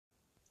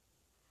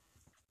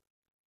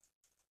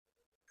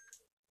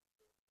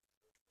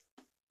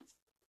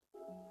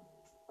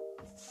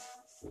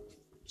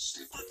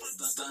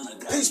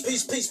Peace,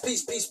 peace, peace,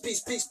 peace, peace, peace,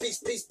 peace, peace,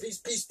 peace, peace,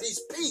 peace,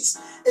 peace, peace.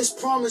 It's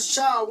Promised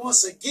Child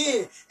once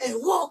again. And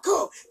woke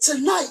up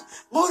tonight.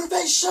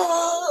 Motivation.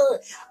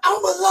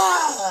 I'm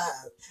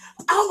alive.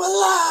 I'm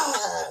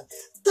alive.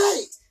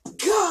 Thank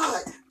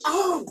God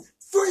I'm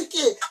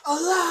freaking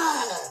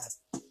alive.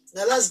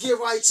 Now let's get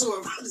right to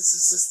it, brothers and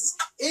sisters.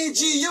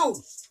 NGU.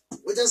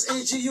 What does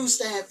NGU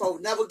stand for?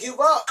 Never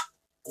give up.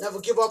 Never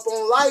give up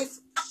on life.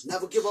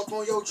 Never give up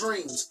on your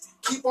dreams.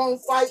 Keep on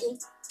fighting.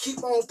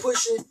 Keep on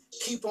pushing.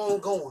 Keep on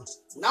going.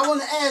 And I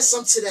want to add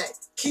something to that.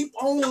 Keep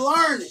on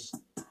learning.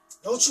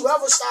 Don't you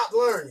ever stop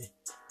learning.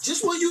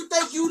 Just when you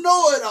think you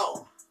know it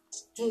all,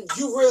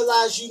 you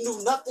realize you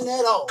knew nothing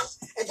at all.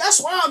 And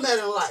that's where I'm at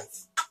in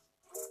life.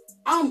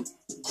 I'm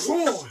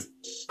growing.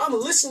 I'm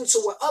listening to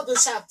what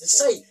others have to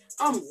say.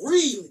 I'm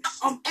reading.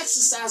 I'm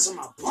exercising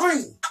my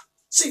brain.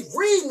 See,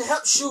 reading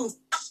helps you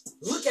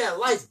look at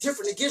life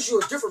different. It gives you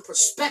a different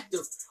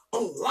perspective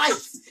on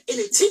life. And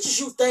it teaches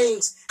you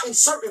things in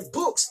certain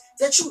books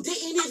that you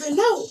didn't even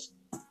know.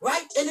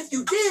 Right? And if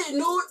you did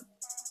know it,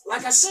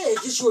 like I said,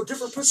 it gives you a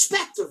different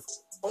perspective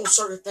on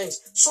certain things.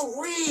 So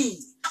read.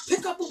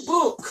 Pick up a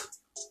book.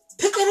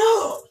 Pick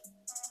it up.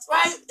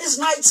 Right? It's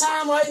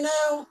nighttime right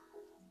now.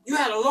 You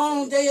had a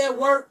long day at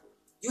work.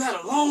 You had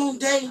a long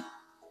day.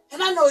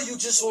 And I know you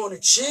just want to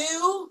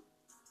chill.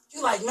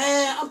 You're like,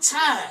 man, I'm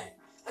tired.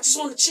 I just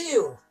want to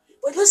chill.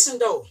 But listen,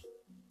 though.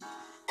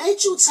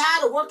 Ain't you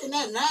tired of working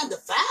that 9 to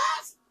 5?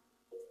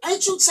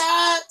 Ain't you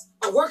tired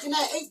of working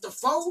that 8 to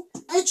 4?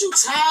 Ain't you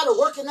tired of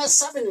working that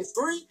 7 to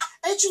 3?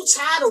 Ain't you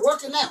tired of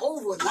working that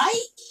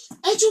overnight?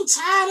 Ain't you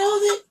tired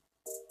of it?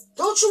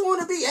 Don't you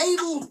want to be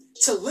able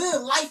to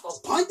live life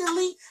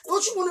abundantly?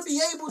 Don't you want to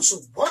be able to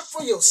work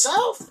for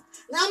yourself?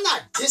 Now, I'm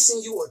not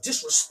dissing you or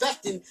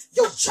disrespecting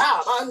your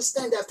job. I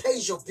understand that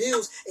pays your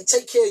bills and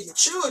take care of your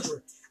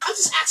children. I'm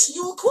just asking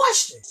you a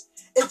question.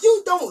 If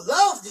you don't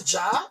love the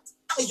job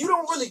and you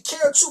don't really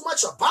care too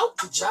much about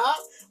the job,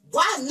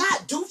 why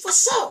not do for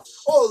self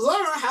or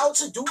learn how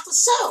to do for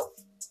self?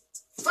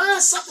 Find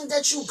something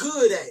that you're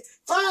good at.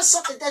 Find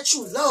something that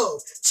you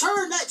love.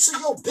 Turn that to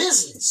your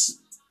business.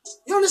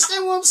 You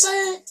understand what I'm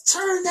saying?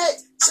 Turn that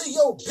to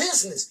your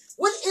business.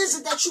 What is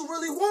it that you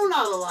really want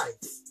out of life?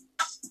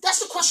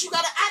 That's the question you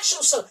got to ask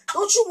yourself.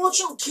 Don't you want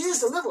your kids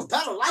to live a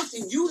better life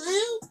than you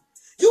live?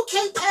 You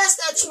can't pass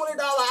that $20 an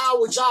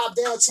hour job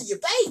down to your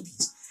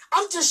babies.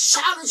 I'm just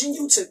challenging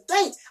you to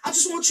think. I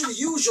just want you to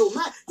use your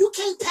mind. You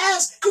can't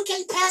pass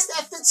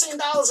that $15 an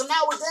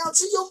hour down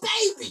to your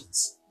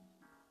babies.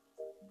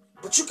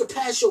 But you can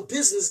pass your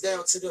business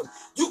down to them.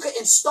 You can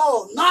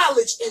install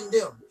knowledge in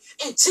them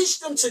and teach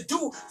them to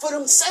do for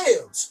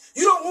themselves.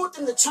 You don't want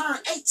them to turn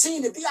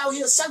 18 and be out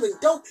here selling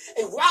dope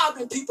and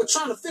robbing people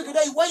trying to figure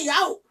their way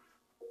out.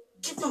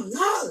 Give them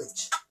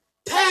knowledge.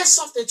 Pass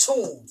something to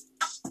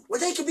them where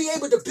they can be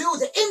able to build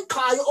an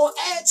empire or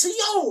add to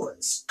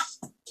yours.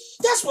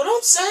 That's what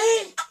I'm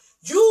saying.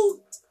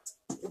 You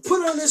were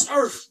put on this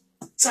earth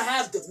to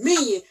have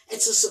dominion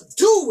and to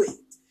subdue it.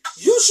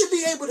 You should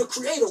be able to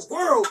create a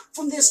world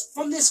from this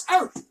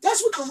earth.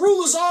 That's what the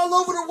rulers all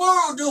over the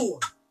world doing.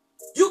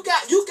 You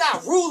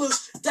got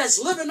rulers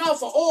that's living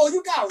off of oil.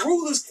 You got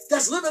rulers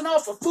that's living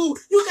off of food.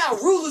 You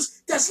got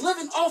rulers that's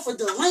living off of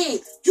the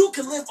land. You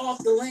can live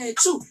off the land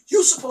too.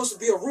 You're supposed to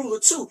be a ruler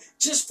too.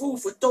 Just food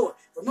for thought.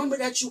 Remember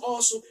that you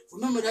awesome.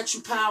 Remember that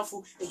you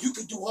powerful. And you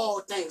can do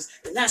all things.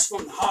 And that's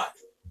from the heart.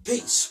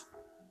 Peace.